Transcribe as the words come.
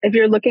if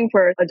you're looking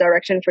for a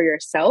direction for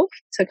yourself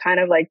to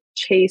kind of like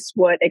chase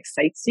what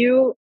excites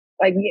you,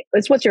 like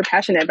it's what you're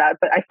passionate about.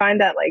 But I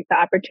find that like the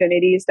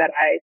opportunities that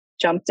I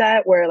jumped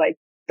at were like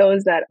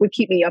those that would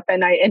keep me up at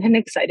night in an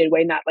excited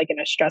way, not like in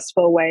a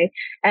stressful way.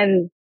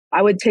 And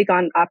I would take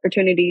on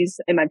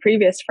opportunities in my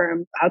previous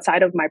firm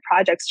outside of my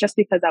projects just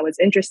because I was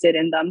interested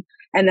in them.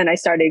 And then I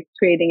started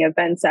creating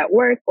events at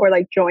work or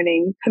like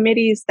joining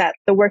committees that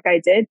the work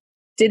I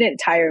didn't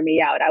tire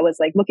me out. I was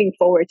like looking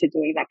forward to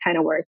doing that kind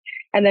of work.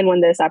 And then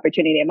when this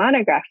opportunity at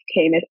Monograph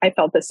came, I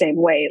felt the same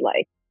way.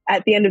 Like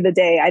at the end of the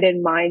day, I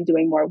didn't mind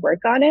doing more work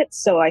on it.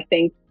 So I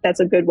think that's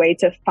a good way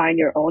to find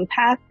your own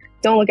path.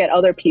 Don't look at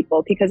other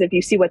people, because if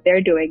you see what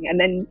they're doing and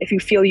then if you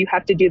feel you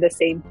have to do the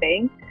same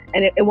thing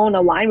and it won't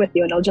align with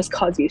you and it'll just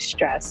cause you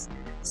stress.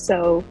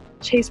 So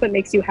chase what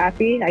makes you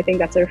happy. I think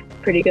that's a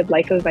pretty good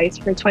life advice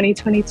for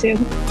 2022.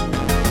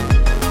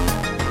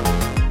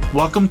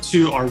 Welcome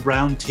to our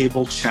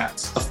Roundtable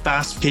Chats, a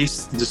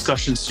fast-paced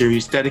discussion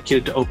series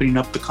dedicated to opening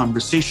up the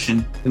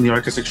conversation in the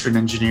architecture and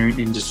engineering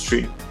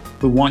industry.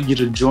 We want you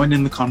to join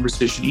in the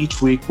conversation each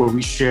week where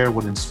we share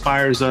what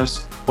inspires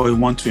us, what we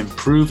want to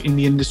improve in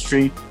the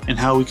industry, and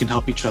how we can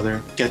help each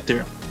other get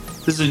there.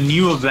 This is a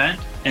new event,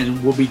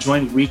 and we'll be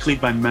joined weekly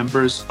by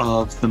members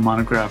of the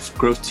Monograph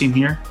growth team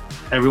here.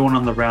 Everyone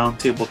on the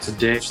roundtable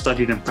today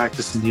studied and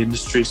practiced in the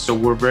industry, so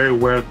we're very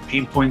aware of the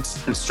pain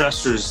points and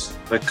stressors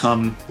that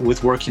come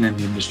with working in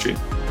the industry.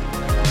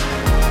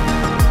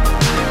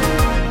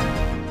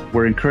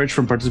 We're encouraged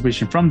from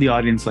participation from the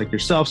audience like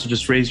yourself, so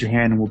just raise your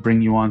hand and we'll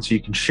bring you on so you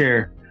can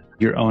share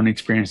your own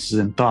experiences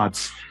and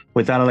thoughts.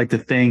 With that, I'd like to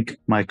thank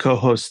my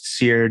co-hosts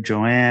here,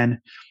 Joanne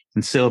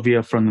and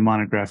Sylvia from the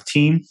Monograph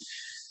team.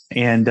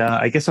 And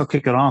I guess I'll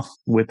kick it off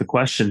with the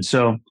question.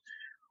 So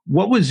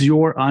what was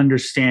your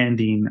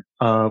understanding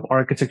of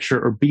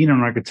architecture or being an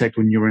architect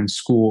when you were in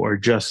school or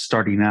just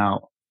starting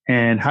out?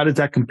 And how did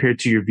that compare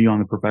to your view on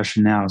the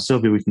profession now?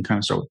 Sylvia, we can kind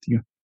of start with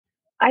you.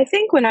 I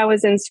think when I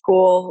was in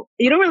school,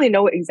 you don't really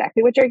know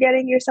exactly what you're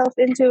getting yourself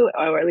into,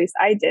 or at least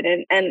I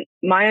didn't. And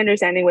my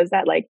understanding was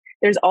that like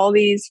there's all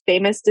these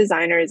famous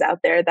designers out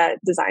there that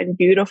design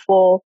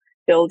beautiful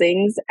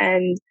buildings,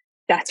 and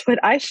that's what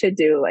I should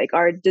do, like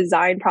our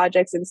design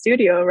projects in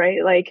studio,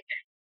 right? Like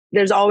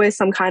there's always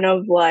some kind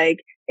of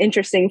like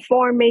interesting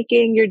form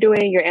making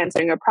you're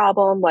answering a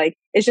problem. Like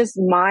it's just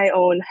my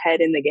own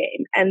head in the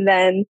game. And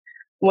then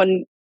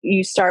when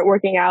you start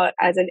working out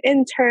as an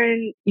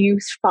intern, you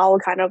follow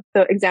kind of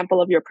the example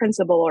of your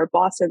principal or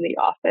boss in the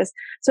office.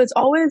 So it's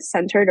always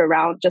centered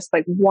around just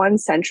like one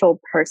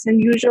central person,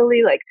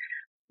 usually like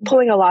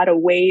pulling a lot of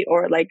weight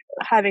or like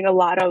having a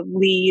lot of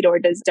lead or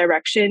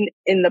direction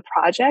in the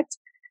project.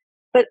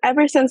 But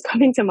ever since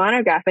coming to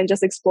Monograph and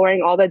just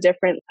exploring all the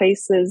different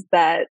places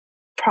that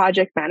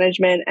project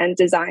management and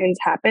designs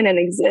happen and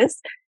exist,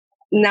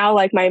 now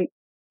like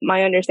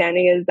my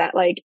understanding is that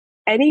like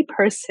any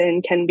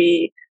person can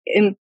be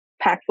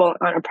impactful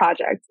on a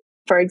project.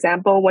 For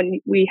example,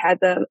 when we had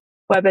the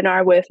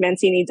webinar with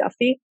Mancini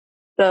Duffy,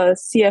 the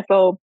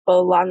CFO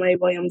Bolanle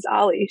Williams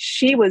Ali,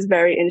 she was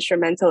very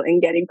instrumental in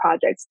getting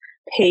projects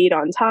paid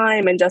on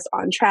time and just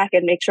on track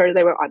and make sure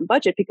they were on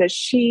budget because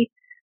she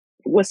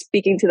was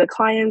speaking to the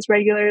clients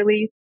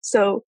regularly.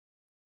 So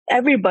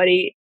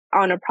everybody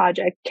on a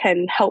project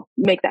can help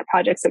make that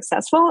project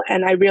successful.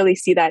 And I really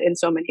see that in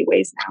so many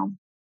ways now.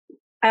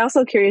 I'm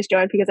also curious,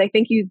 Joanne, because I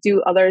think you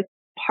do other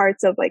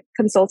parts of like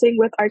consulting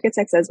with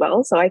architects as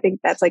well. So I think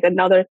that's like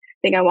another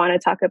thing I want to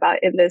talk about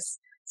in this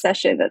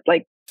session, that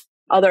like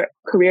other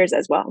careers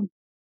as well.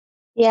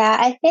 Yeah,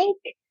 I think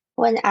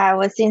when I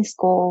was in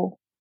school,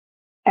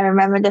 I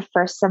remember the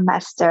first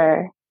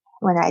semester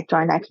when I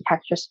joined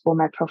architecture school,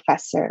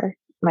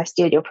 my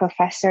studio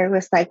professor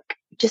was like,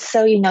 just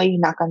so you know, you're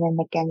not going to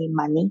make any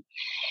money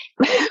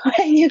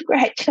when you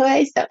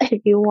graduate. So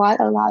if you want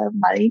a lot of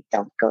money,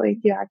 don't go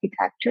into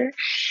architecture.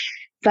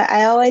 But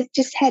I always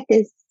just had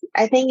this,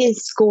 I think in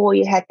school,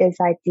 you had this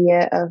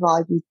idea of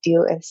all you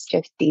do is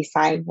just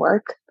design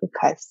work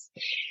because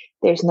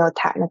there's no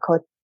technical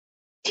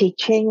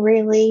teaching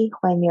really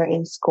when you're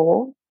in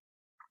school.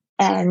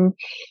 And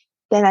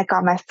then I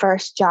got my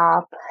first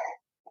job.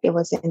 It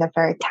was in a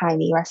very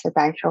tiny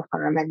residential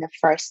firm. And the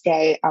first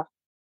day of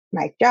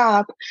my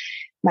job,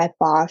 my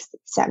boss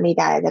sat me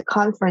down in the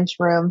conference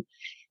room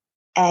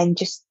and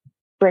just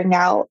bring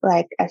out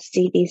like a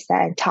CD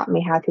set and taught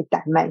me how to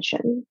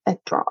dimension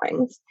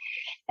drawings.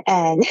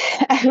 And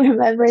I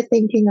remember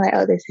thinking like,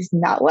 oh, this is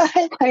not what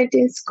I learned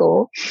in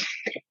school.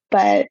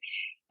 But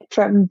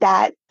from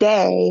that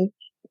day,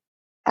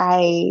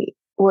 I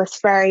was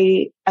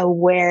very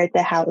aware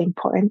of how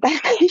important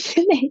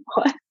dimensioning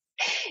was.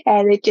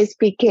 And it just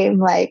became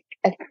like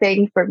a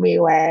thing for me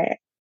where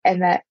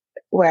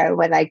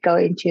when I go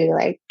into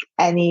like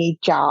any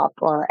job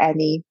or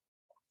any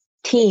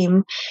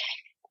team,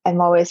 I'm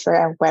always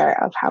very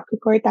aware of how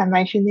people are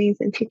dimensioning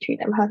and teaching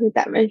them how to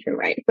dimension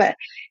right. But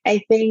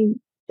I think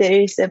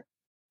there's a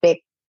big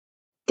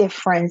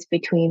difference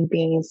between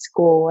being in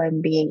school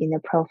and being in a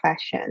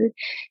profession.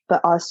 But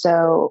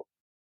also,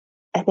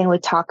 I think we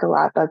talk a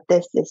lot about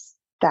this is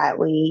that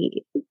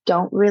we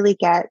don't really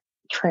get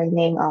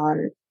training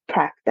on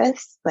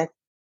practice, like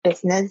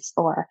business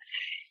or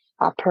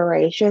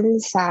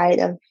operations side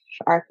of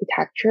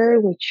architecture,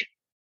 which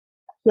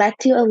led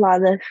to a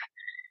lot of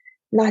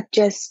not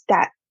just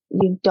that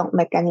you don't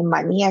make any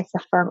money as a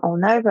firm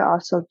owner, but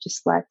also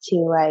just led to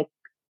like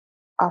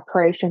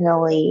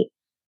operationally,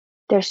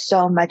 there's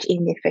so much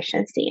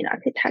inefficiency in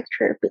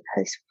architecture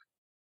because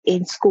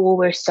in school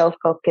we're so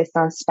focused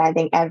on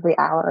spending every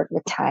hour of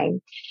the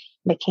time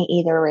making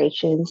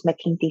iterations,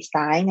 making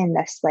design, and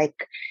that's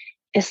like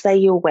it's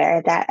like you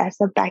wear that as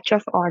a badge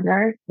of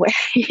honor where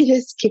you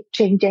just keep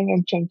changing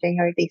and changing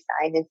your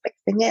design and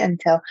fixing it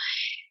until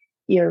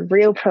you're a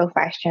real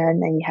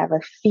profession and you have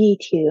a fee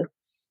to you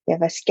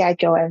have a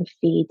schedule and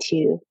fee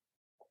to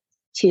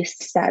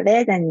sell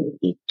it, and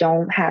you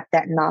don't have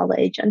that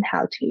knowledge on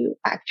how to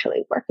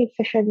actually work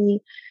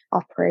efficiently,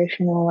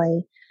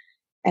 operationally,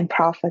 and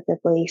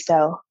profitably.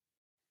 So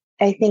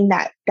I think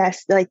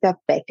that's like the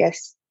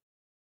biggest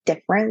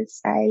difference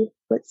I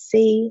would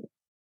see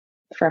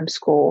from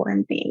school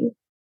and being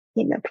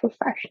in a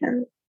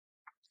profession.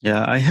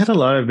 Yeah, I had a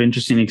lot of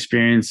interesting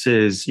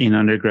experiences in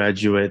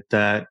undergraduate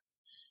that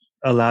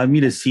allowed me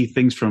to see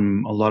things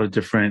from a lot of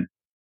different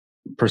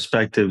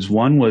perspectives.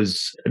 One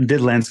was I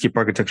did landscape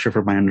architecture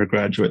for my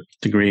undergraduate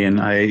degree, and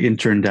I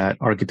interned at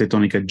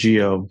Arquitectonica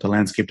Geo, the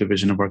landscape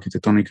division of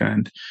Arquitectonica.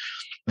 And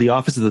the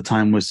office at the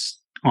time was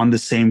on the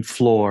same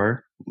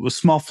floor, a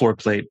small floor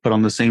plate, but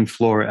on the same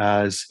floor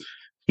as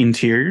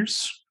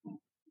interiors,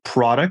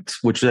 product,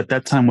 which at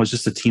that time was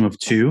just a team of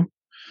two,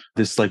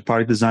 this like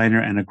product designer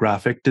and a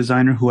graphic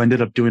designer who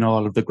ended up doing a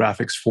lot of the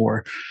graphics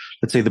for,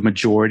 let's say, the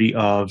majority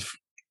of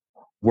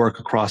work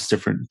across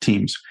different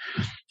teams.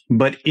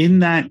 But in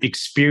that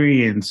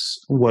experience,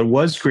 what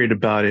was great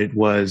about it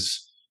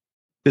was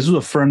this was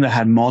a firm that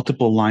had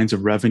multiple lines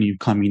of revenue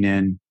coming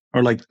in,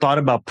 or like thought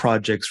about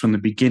projects from the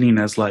beginning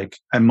as like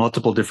at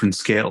multiple different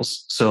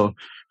scales. So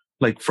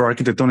like for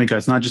Arquitectonica,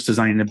 it's not just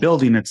designing a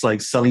building, it's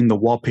like selling the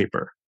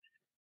wallpaper.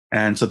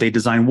 And so they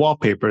design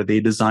wallpaper,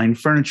 they design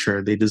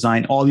furniture, they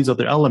design all these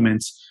other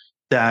elements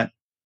that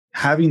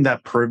having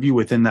that purview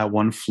within that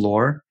one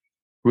floor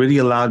really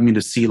allowed me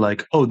to see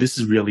like, oh, this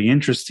is really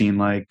interesting.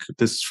 Like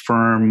this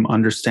firm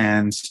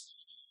understands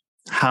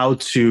how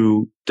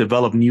to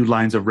develop new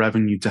lines of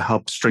revenue to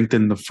help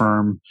strengthen the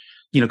firm,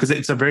 because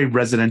it's a very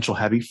residential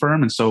heavy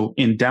firm. And so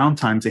in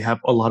downtimes, they have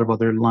a lot of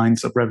other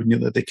lines of revenue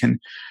that they can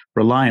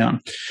rely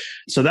on.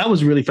 So that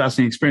was a really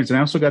fascinating experience. And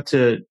I also got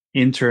to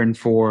intern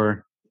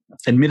for,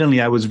 admittedly,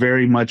 I was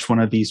very much one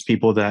of these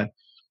people that,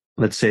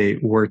 let's say,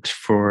 worked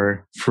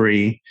for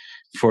free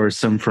for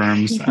some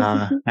firms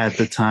at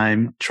the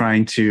time,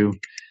 trying to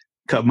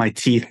cut my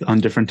teeth on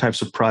different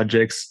types of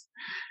projects.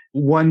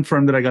 One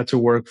firm that I got to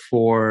work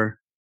for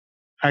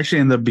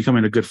actually ended up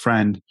becoming a good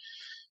friend,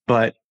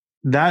 but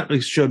that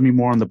showed me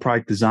more on the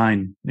product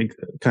design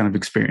kind of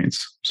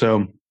experience.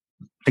 So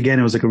again,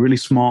 it was like a really,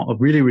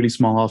 really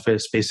small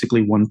office,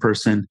 basically one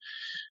person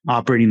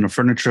operating a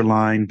furniture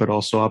line, but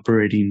also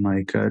operating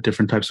like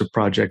different types of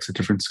projects at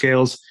different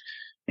scales.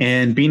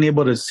 And being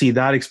able to see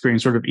that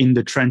experience sort of in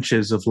the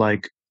trenches of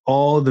like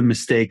all the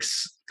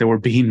mistakes that were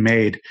being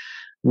made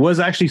was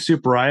actually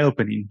super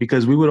eye-opening,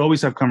 because we would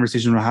always have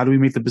conversations about how do we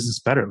make the business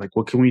better? Like,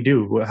 what can we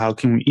do? How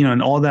can we,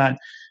 and all that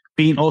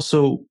being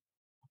also,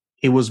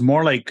 it was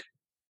more like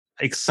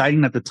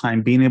exciting at the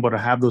time, being able to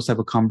have those type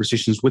of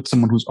conversations with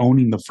someone who's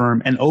owning the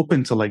firm and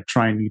open to like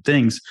trying new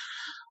things.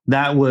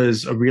 That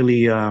was a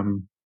really,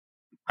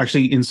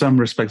 actually in some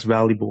respects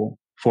valuable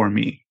for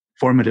me,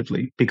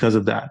 formatively, because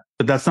of that.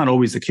 But that's not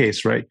always the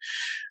case, right?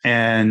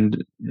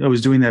 And I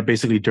was doing that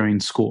basically during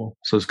school.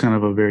 So it's kind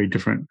of a very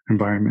different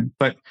environment.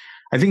 But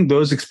I think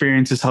those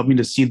experiences helped me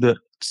to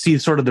see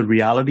sort of the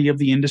reality of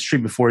the industry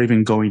before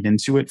even going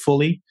into it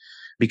fully,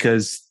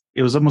 because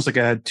it was almost like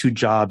I had 2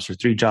 jobs or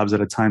 3 jobs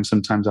at a time,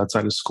 sometimes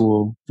outside of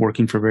school,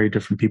 working for very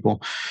different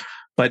people.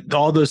 But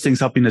all those things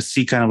helping to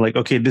see kind of like,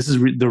 okay, this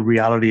is the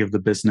reality of the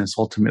business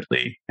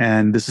ultimately.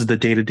 And this is the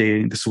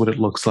day-to-day. This is what it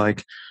looks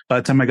like. By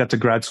the time I got to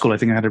grad school, I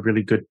think I had a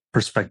really good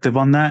perspective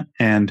on that.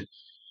 And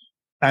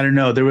I don't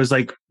know, there was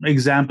like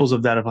examples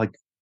of that, of like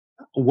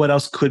what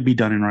else could be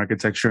done in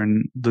architecture.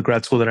 And the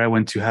grad school that I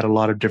went to had a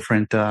lot of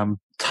different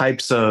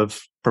types of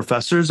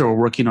professors that were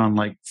working on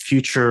like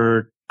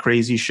future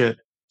crazy shit,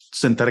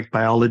 synthetic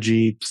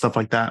biology, stuff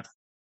like that.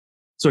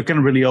 So it kind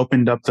of really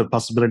opened up the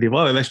possibility of,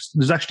 oh,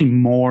 there's actually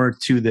more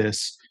to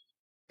this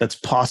that's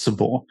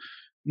possible.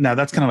 Now,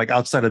 that's kind of like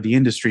outside of the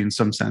industry in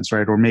some sense,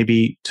 right? Or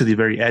maybe to the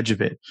very edge of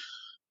it.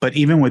 But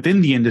even within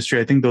the industry,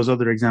 I think those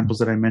other examples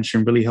that I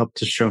mentioned really helped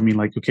to show me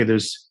like, okay,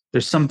 there's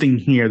something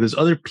here. There's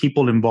other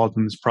people involved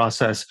in this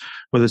process,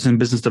 whether it's in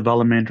business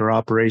development or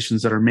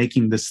operations, that are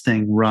making this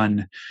thing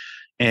run.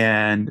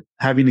 And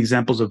having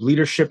examples of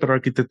leadership at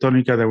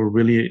Arquitectonica that were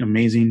really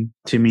amazing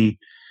to me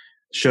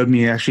showed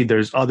me actually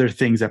there's other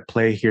things at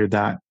play here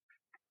that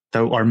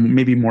are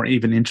maybe more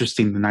even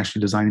interesting than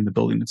actually designing the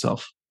building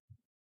itself.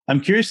 I'm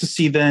curious to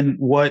see then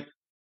what,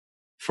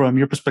 from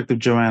your perspective,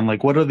 Joanne,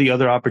 like what are the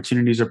other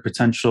opportunities or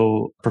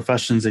potential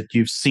professions that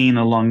you've seen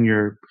along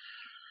your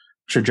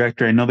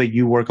trajectory. I know that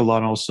you work a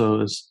lot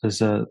also as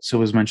so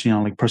was mentioning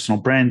on like personal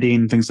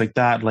branding, things like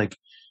that. Like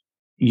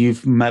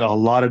you've met a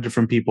lot of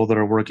different people that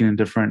are working in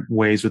different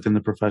ways within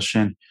the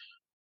profession.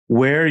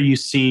 Where are you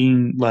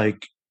seeing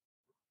like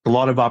a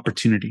lot of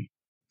opportunity?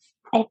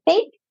 I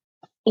think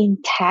in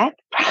tech,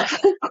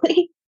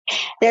 probably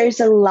there's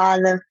a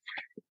lot of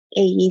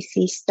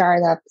AEC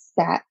startups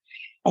that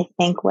I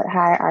think would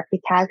hire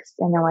architects.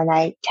 And then when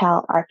I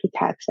tell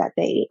architects that,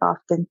 they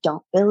often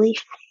don't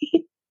believe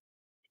me.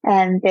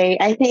 And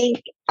I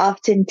think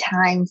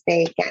oftentimes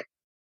they get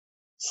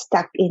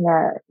stuck in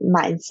a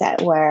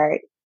mindset where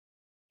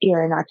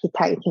you're an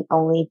architect, you can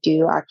only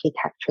do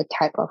architecture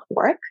type of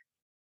work,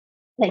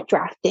 like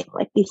drafting,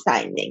 like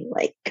designing,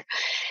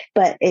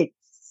 but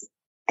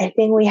I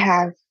think we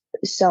have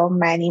so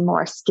many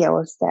more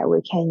skills that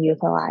we can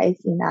utilize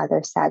in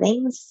other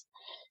settings.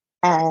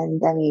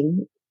 And I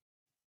mean,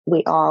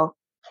 the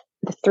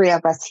three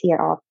of us here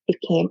all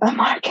became a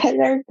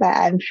marketer, but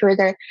I'm sure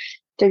there's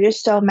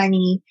just so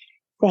many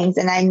things.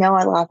 And I know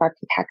a lot of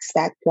architects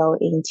that go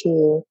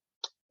into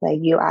like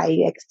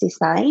UI UX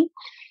design,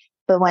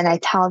 but when I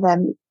tell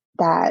them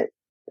that,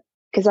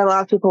 because a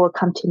lot of people will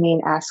come to me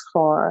and ask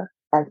for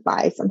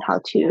advice on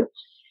how to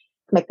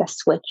make a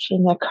switch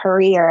in their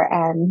career.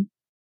 And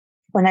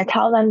when I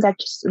tell them that,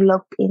 just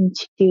look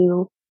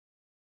into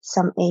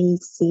some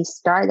AEC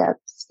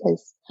startups,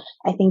 because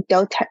I think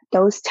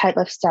those type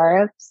of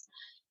startups,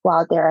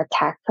 while they're a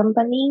tech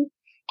company,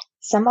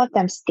 some of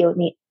them still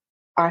need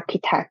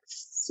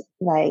architects.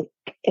 Like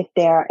if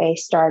they're a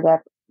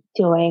startup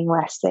doing,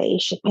 let's say,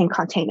 shipping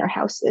container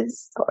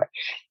houses or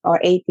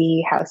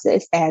AV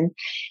houses, and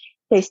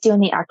they still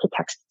need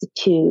architects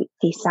to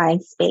design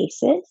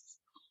spaces.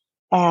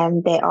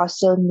 And they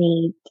also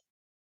need,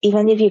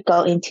 even if you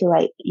go into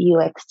like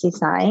UX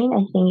design,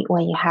 I think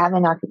when you have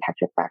an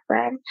architecture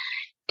background,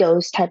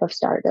 those type of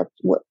startups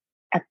would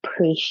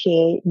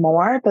appreciate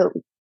more. But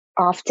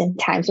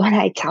oftentimes when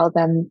I tell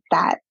them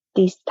that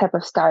these type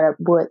of startup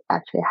would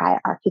actually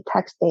hire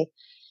architects,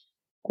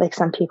 like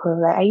some people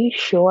are like, are you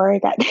sure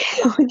that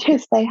they would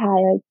just like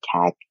hire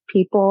tech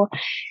people?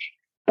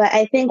 But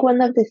I think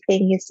one of the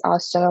things is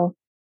also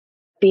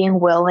being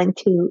willing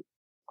to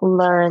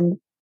learn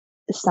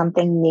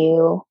something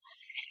new.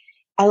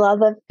 I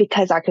love it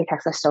because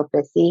architects are so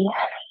busy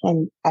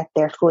and at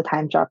their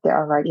full-time job, they're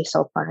already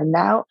so burned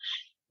out.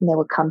 And they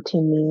would come to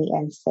me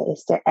and say,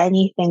 is there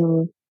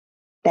anything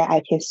that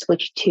I can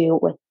switch to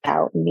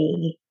without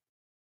me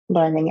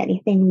learning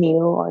anything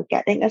new or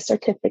getting a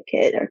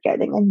certificate or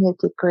getting a new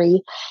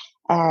degree?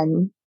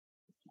 And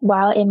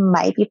while it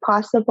might be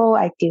possible,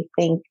 I do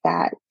think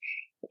that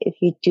if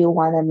you do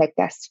want to make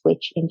that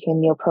switch into a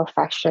new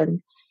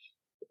profession,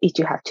 you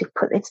do have to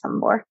put in some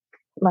work,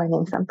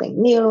 learning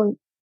something new.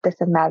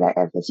 Doesn't matter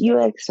if it's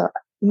UX or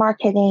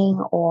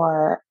marketing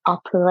or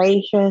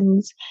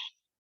operations,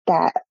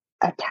 that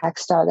a tech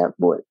startup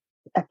would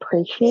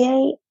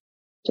appreciate.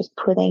 Just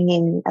putting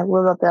in a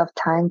little bit of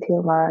time to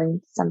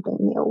learn something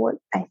new would,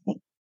 I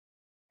think,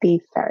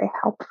 be very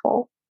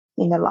helpful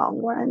in the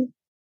long run.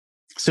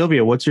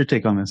 Sylvia, what's your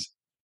take on this?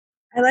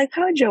 I like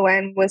how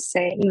Joanne was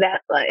saying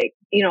that, like,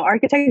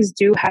 architects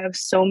do have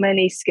so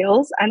many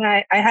skills. And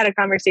I had a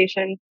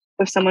conversation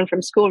with someone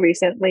from school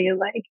recently,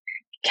 like,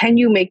 can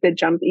you make the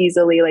jump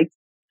easily? Like,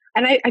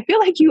 and I feel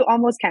like you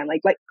almost can.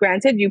 Like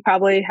granted, you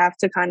probably have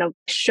to kind of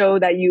show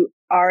that you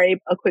are a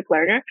quick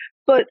learner,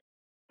 but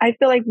I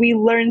feel like we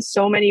learn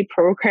so many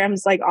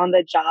programs like on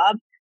the job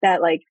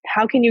that, like,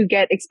 how can you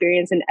get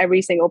experience in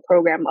every single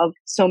program of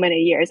so many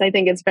years? I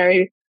think it's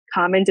very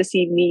common to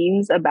see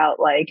memes about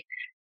like,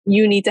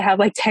 you need to have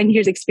like 10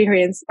 years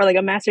experience or like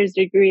a master's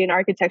degree in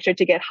architecture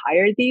to get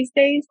hired these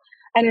days.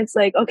 And it's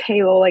like,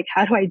 okay, well, like,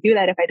 how do I do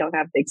that if I don't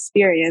have the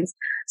experience?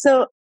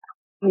 So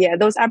yeah,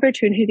 those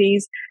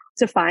opportunities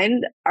to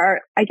find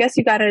are, I guess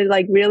you got to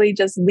like really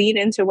just lean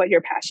into what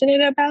you're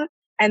passionate about.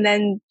 And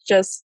then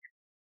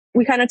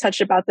we kind of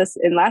touched about this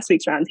in last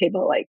week's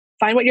roundtable, like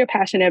find what you're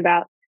passionate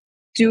about,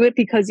 do it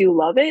because you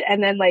love it,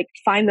 and then like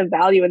find the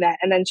value in that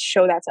and then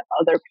show that to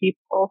other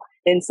people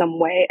in some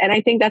way. And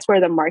I think that's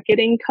where the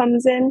marketing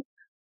comes in.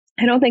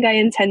 I don't think I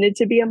intended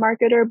to be a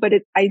marketer, but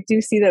I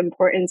do see the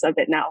importance of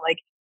it now. Like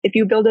if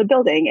you build a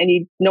building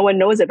and no one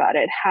knows about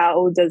it,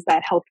 how does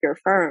that help your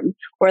firm?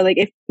 Or like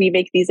if we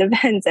make these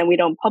events and we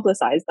don't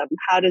publicize them,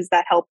 how does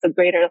that help the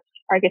greater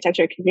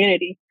architecture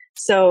community?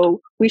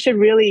 So we should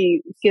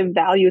really give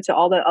value to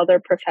all the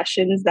other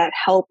professions that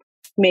help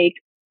make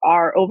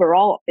our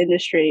overall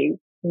industry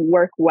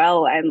work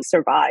well and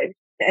survive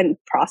and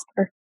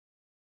prosper.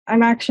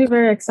 I'm actually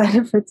very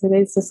excited for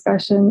today's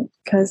discussion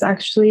because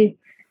actually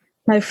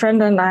my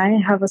friend and I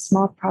have a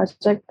small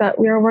project that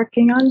we are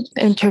working on,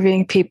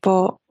 interviewing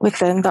people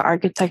within the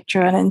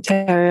architecture and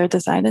interior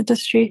design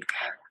industry.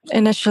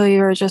 Initially,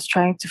 we were just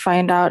trying to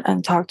find out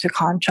and talk to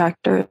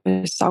contractors,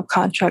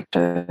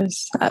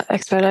 subcontractors,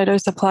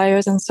 expeditors,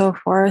 suppliers, and so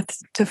forth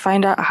to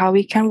find out how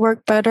we can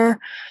work better.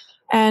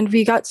 And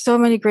we got so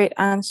many great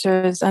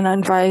answers and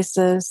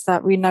advices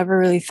that we never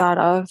really thought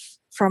of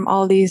from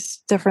all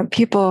these different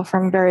people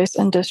from various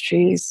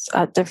industries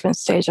at different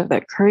stages of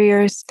their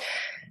careers.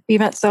 We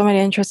met so many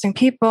interesting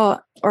people,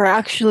 or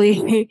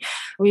actually,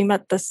 we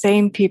met the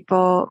same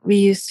people we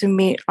used to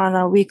meet on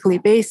a weekly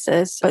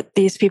basis, but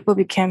these people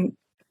became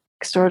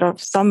sort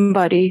of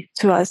somebody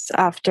to us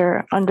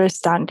after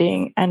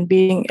understanding and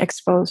being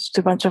exposed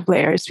to a bunch of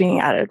layers being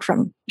added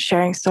from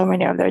sharing so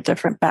many of their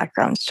different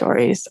background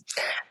stories.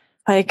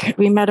 Like,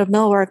 we met a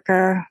mill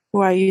worker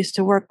who I used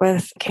to work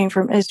with, came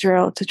from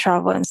Israel to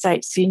travel and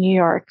sightsee New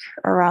York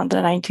around the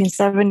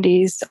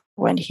 1970s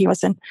when he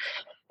was in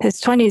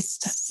his 20s,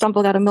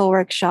 stumbled at a mill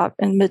workshop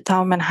in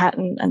Midtown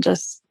Manhattan and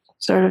just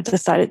sort of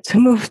decided to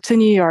move to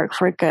New York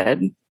for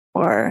good.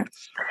 Or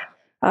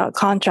a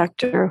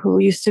contractor who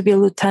used to be a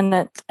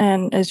lieutenant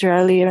in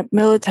Israeli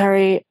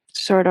military,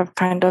 sort of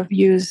kind of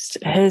used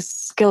his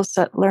skill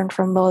set learned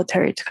from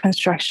military to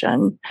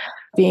construction,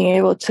 being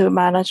able to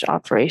manage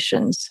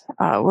operations,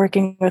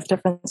 working with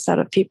different set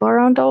of people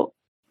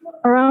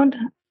around.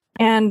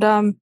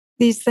 And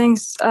these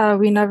things,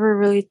 we never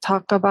really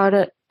talk about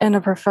it in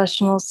a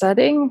professional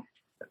setting.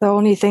 The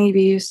only thing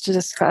we used to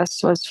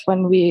discuss was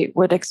when we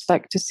would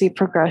expect to see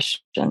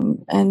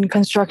progression in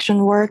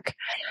construction work,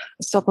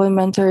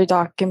 supplementary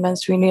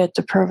documents we needed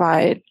to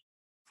provide,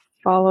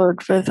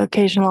 followed with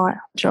occasional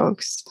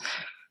jokes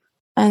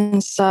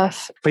and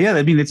stuff. But yeah,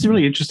 I mean, it's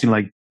really interesting.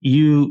 Like,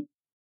 you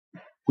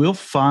will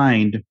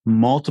find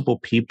multiple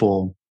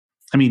people.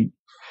 I mean,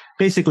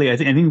 basically, I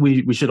think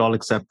we should all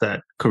accept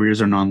that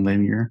careers are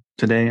nonlinear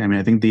today. I mean,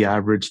 I think the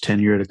average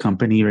tenure at a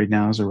company right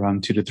now is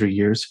around 2 to 3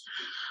 years.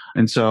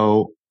 And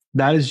so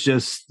that is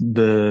just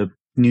the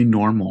new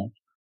normal.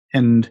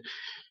 And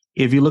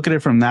if you look at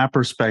it from that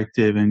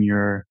perspective and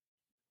you're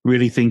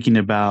really thinking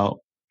about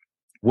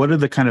what are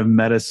the kind of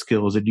meta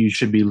skills that you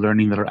should be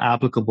learning that are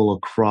applicable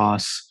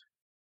across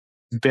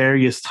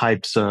various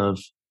types of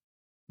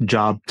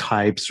job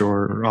types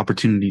or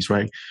opportunities,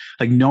 right?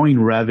 Like, knowing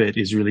Revit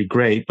is really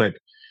great, but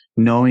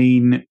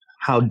knowing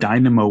how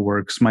Dynamo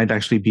works might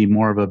actually be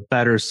more of a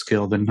better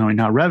skill than knowing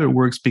how Revit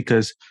works,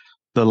 because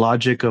the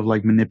logic of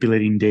like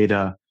manipulating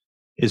data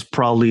is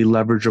probably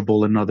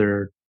leverageable in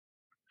other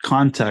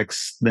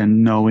contexts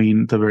than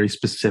knowing the very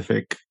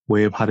specific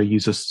way of how to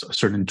use a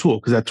certain tool,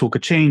 because that tool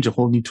could change, a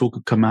whole new tool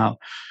could come out,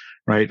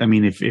 right? I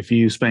mean, if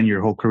you spend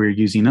your whole career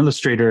using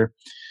Illustrator,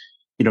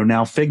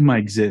 now Figma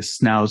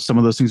exists. Now some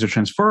of those things are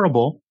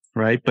transferable,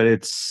 right? But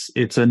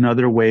it's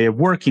another way of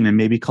working, and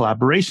maybe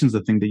collaboration is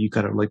the thing that you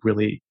gotta like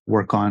really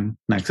work on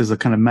next as a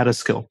kind of meta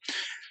skill.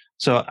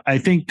 So I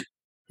think,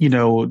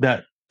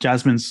 that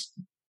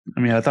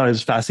I thought it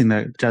was fascinating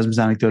that Jasmine's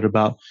anecdote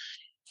about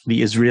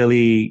the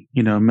Israeli,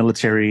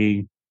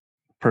 military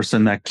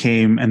person that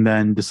came and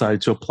then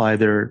decided to apply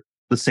the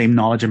same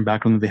knowledge and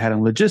background that they had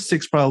in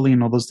logistics, probably,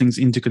 and all those things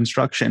into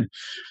construction.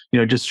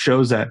 It just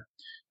shows that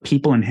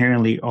people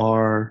inherently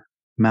are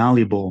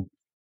malleable.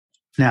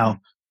 Now,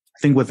 I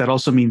think what that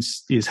also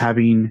means is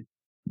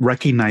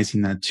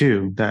recognizing that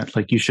too, that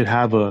like you should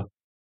have a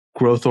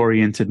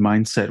growth-oriented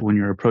mindset when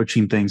you're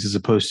approaching things, as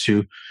opposed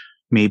to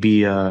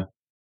maybe a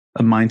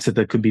mindset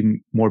that could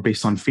be more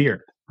based on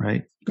fear,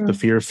 right? Mm. The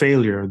fear of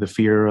failure, the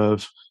fear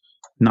of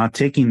not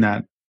taking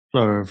that,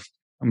 or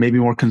maybe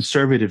more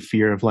conservative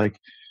fear of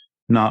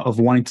of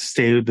wanting to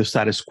stay with the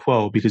status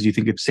quo because you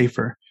think it's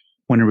safer,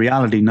 when in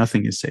reality,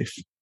 nothing is safe.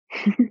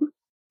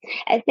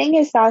 I think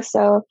it's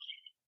also,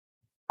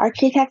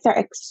 architects are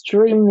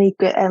extremely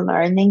good at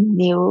learning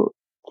new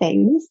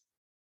things,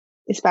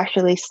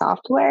 especially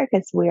software,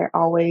 because we're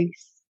always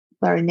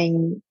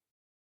learning.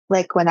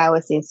 Like when I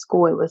was in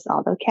school, it was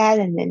AutoCAD,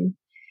 and then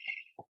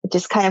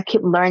just kind of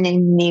keep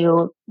learning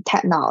new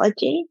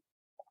technology.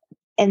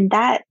 And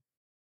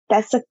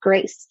that's a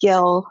great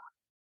skill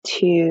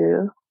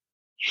to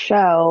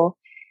show.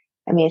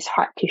 I mean, it's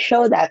hard to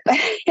show that, but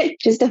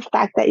just the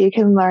fact that you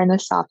can learn the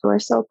software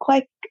so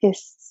quick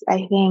is,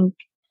 I think,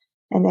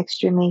 an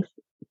extremely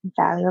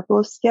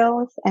valuable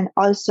skill. And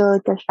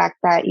also the fact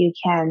that you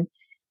can,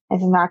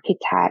 as an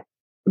architect,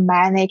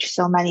 manage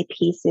so many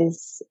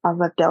pieces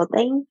of a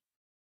building,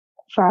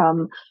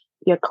 from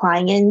your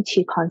client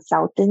to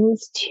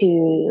consultants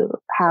to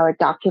how a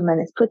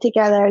document is put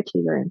together to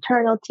your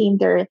internal team.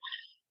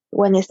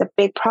 When it's a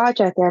big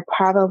project, there are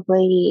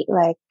probably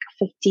like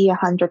 50,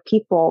 100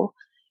 people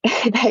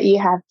that you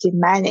have to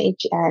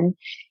manage. And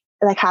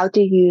like, how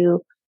do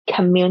you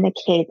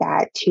communicate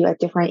that to a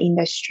different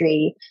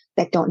industry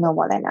that don't know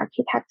what an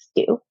architect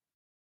do?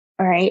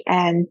 All right.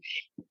 And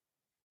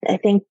I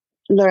think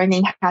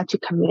learning how to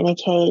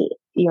communicate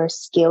your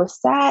skill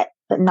set,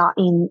 but not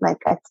in like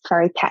a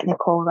very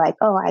technical, like,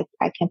 oh,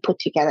 I can put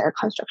together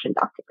construction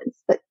documents,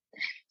 but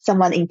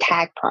someone in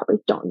tech probably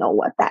don't know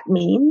what that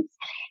means.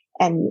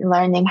 And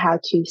learning how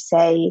to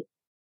say,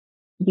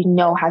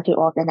 how to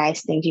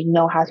organize things,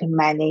 how to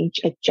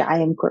manage a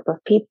giant group of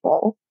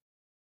people,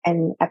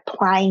 and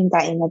applying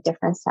that in a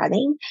different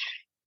setting,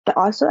 but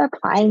also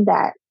applying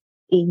that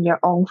in your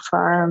own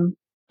firm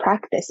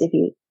practice. If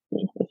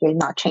you're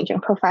not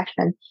changing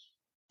profession,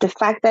 the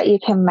fact that you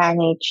can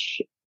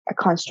manage a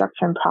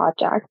construction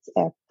project,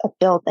 a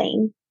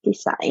building,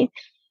 design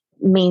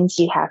means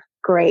you have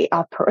great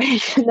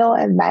operational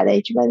and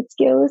management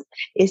skills.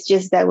 It's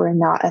just that we're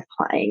not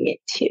applying it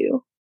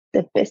to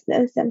the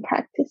business and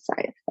practice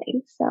side of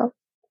things. So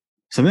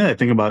something I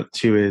think about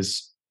too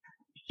is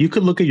you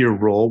could look at your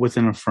role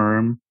within a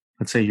firm.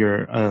 Let's say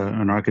you're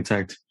an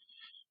architect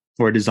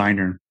or a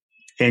designer,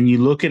 and you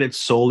look at it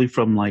solely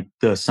from like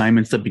the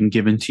assignments that have been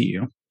given to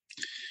you.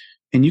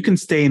 And you can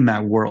stay in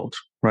that world,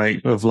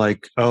 right? Of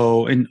like,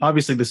 oh, and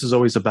obviously this is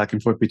always a back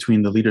and forth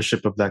between the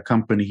leadership of that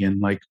company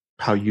and like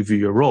how you view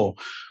your role.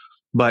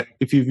 But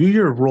if you view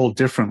your role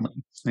differently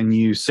and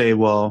you say,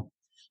 well,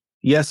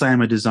 yes, I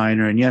am a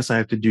designer and yes, I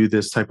have to do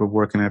this type of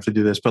work and I have to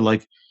do this. But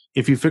like,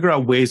 if you figure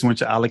out ways in which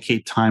to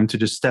allocate time to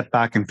just step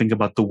back and think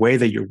about the way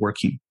that you're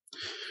working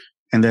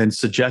and then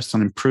suggest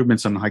on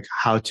improvements on like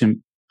how to,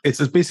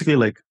 it's basically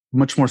like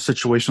much more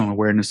situational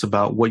awareness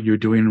about what you're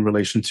doing in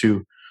relation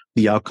to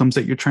the outcomes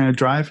that you're trying to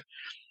drive.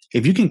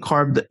 If you can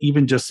carve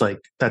even just like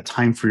that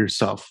time for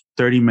yourself,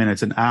 30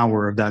 minutes, an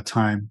hour of that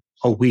time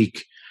a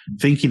week,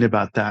 thinking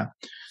about that,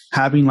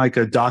 having like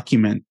a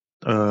document,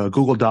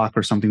 Google Doc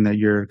or something that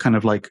you're kind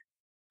of like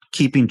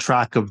keeping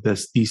track of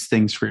these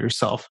things for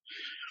yourself.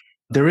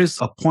 There is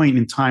a point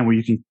in time where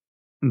you can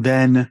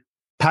then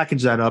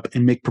package that up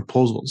and make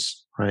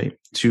proposals, right,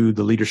 to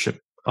the leadership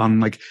on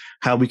like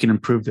how we can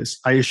improve this.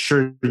 I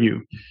assure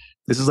you,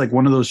 this is like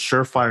one of those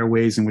surefire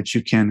ways in which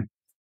you can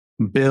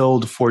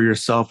build for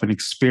yourself an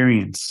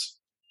experience,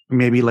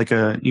 maybe like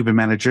a even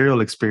managerial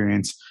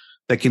experience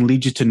that can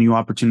lead you to new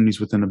opportunities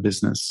within a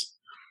business.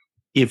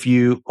 If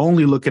you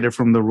only look at it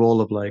from the role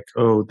of like,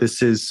 oh,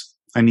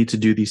 I need to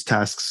do these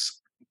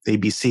tasks,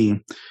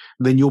 ABC,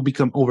 then you'll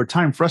become over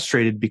time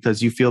frustrated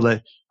because you feel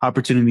that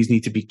opportunities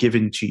need to be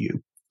given to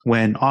you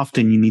when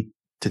often you need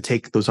to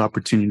take those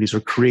opportunities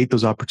or create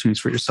those opportunities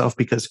for yourself,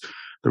 because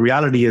the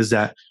reality is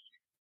that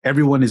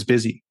everyone is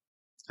busy.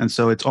 And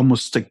so it's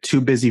almost like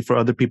too busy for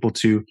other people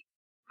to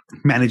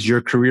manage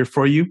your career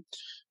for you.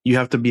 You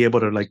have to be able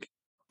to like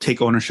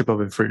take ownership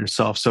of it for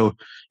yourself. So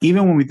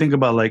even when we think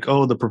about like,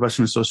 oh, the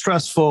profession is so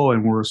stressful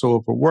and we're so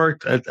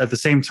overworked, at the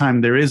same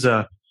time, there is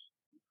a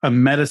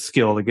meta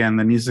skill, again,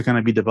 that needs to kind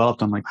of be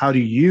developed on like, how do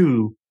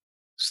you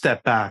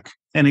step back?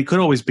 And it could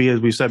always be, as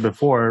we said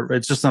before,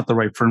 it's just not the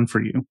right firm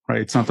for you, right?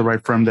 It's not the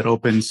right firm that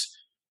opens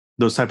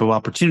those type of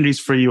opportunities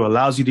for you,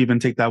 allows you to even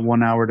take that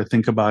 1 hour to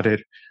think about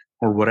it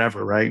or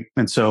whatever, right?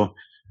 And so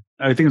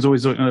I think it's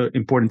always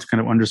important to kind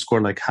of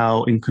underscore like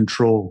how in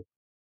control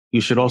you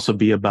should also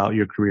be about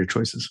your career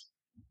choices.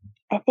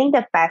 I think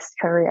the best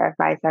career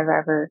advice I've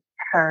ever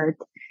heard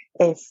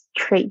is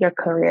treat your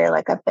career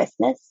like a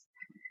business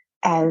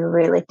and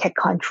really take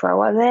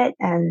control of it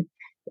and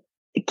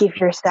give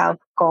yourself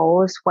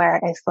goals where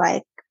it's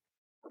like,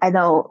 I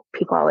know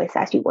people always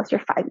ask you, what's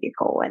your 5-year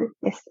goal? And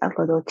it's a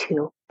little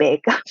too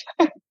big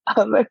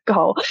of a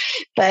goal.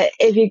 But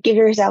if you give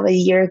yourself a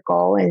year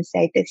goal and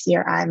say, this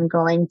year I'm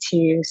going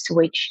to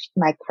switch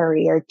my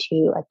career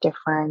to a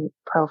different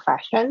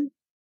profession,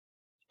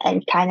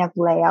 and kind of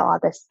lay out all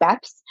the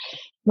steps,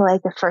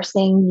 like the first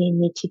thing you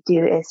need to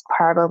do is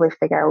probably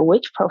figure out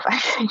which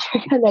profession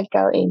you're going to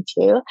go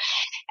into.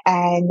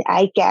 And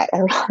I get a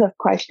lot of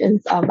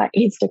questions on my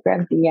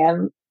Instagram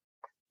DM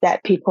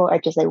that people are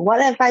just like,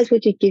 what advice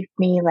would you give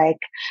me? Like,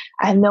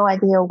 I have no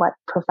idea what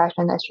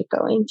profession I should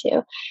go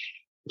into.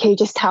 Can you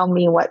just tell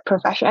me what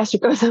profession I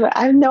should go to?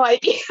 I have no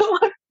idea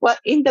what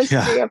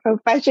industry or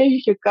profession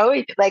you should go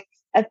into. Like,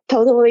 a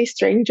totally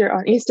stranger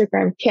on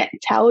Instagram can't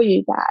tell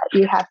you that.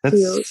 You have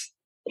to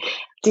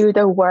do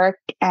the work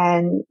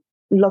and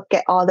look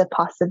at all the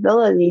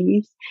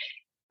possibilities.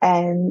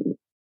 And,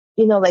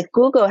 you know, like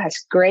Google has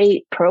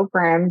great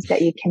programs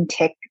that you can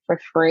take for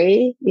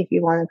free if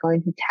you want to go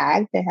into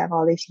tag. They have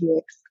all these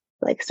UX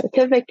like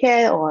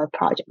certificate or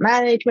project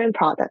management,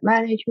 product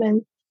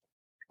management.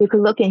 You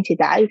could look into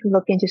that. You can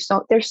look into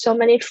there's so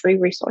many free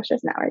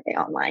resources nowadays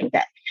online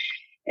that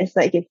it's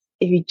like if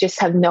you just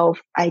have no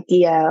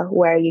idea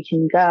where you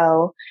can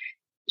go,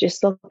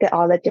 just look at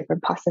all the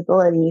different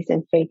possibilities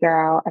and figure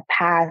out a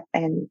path.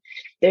 And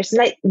there's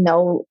like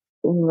no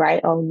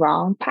right or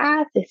wrong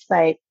path. It's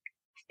like,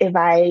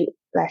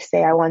 let's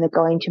say I want to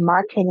go into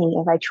marketing,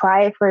 if I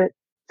try it for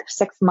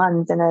 6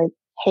 months and I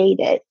hate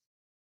it,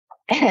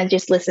 and I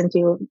just listen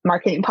to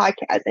marketing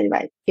podcasts, and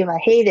if I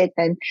hate it,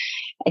 then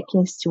I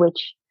can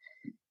switch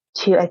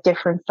to a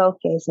different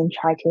focus and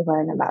try to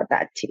learn about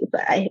that too.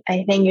 But I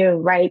think you're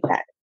right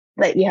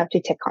that you have to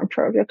take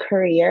control of your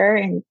career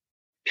and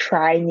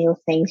try new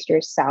things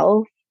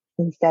yourself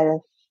instead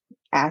of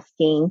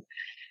asking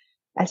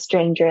a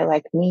stranger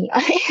like me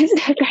on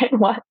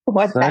Instagram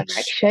what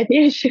direction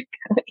you should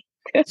go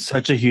into.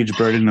 Such a huge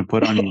burden to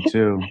put on you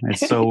too.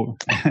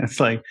 It's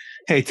like,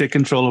 hey, take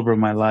control over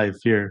my life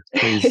here,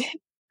 please.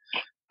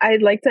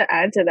 I'd like to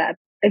add to that.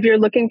 If you're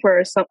looking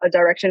for a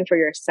direction for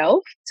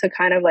yourself to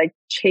kind of like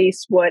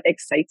chase what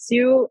excites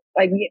you,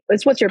 like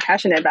it's what you're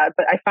passionate about.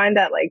 But I find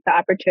that like the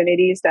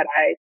opportunities that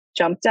I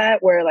jumped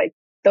at were like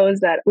those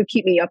that would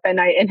keep me up at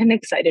night in an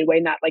excited way,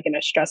 not like in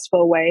a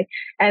stressful way.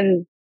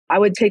 And I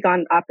would take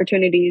on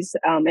opportunities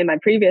in my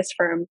previous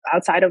firm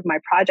outside of my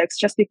projects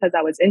just because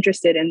I was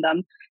interested in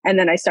them. And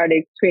then I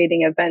started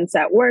creating events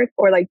at work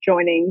or like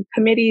joining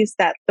committees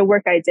that the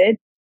work I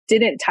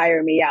didn't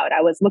tire me out.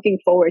 I was looking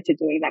forward to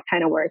doing that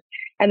kind of work.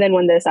 And then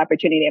when this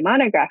opportunity at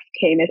Monograph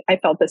came, I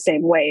felt the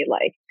same way.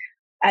 Like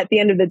at the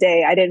end of the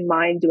day, I didn't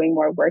mind doing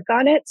more work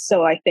on it.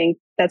 So I think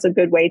that's a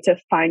good way to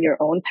find your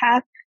own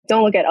path.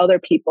 Don't look at other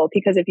people,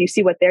 because if you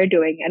see what they're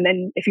doing and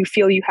then if you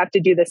feel you have to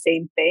do the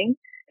same thing,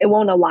 it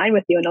won't align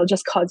with you and it'll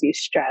just cause you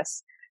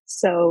stress.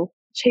 So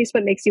chase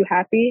what makes you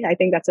happy. I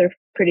think that's a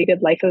pretty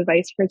good life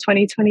advice for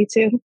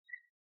 2022.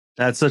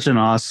 That's such an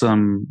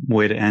awesome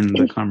way to end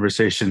the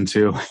conversation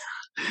too.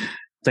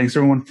 Thanks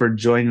everyone for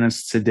joining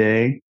us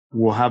today.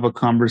 We'll have a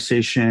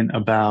conversation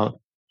about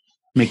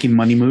making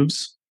money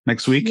moves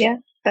next week. Yeah,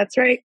 that's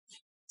right.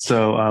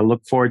 So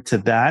look forward to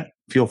that.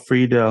 Feel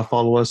free to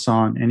follow us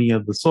on any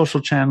of the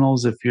social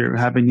channels. If you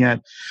haven't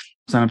yet,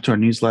 sign up to our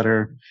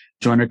newsletter,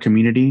 join our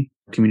community,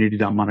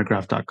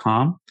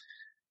 community.monograph.com.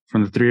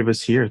 From the three of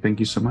us here, thank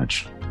you so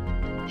much.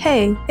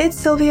 Hey, it's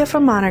Sylvia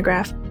from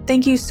Monograph.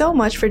 Thank you so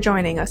much for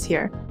joining us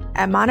here.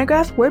 At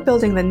Monograph, we're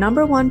building the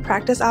 #1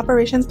 practice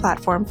operations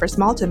platform for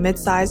small to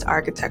mid-sized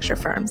architecture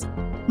firms.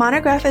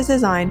 Monograph is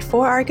designed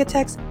for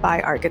architects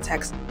by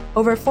architects.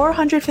 Over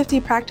 450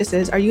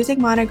 practices are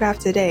using Monograph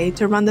today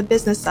to run the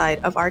business side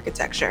of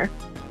architecture.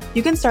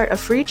 You can start a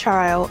free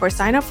trial or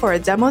sign up for a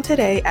demo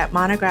today at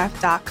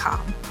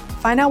monograph.com.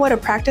 Find out what a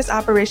practice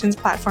operations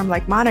platform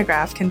like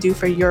Monograph can do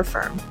for your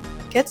firm.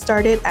 Get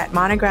started at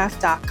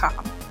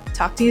monograph.com.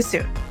 Talk to you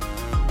soon.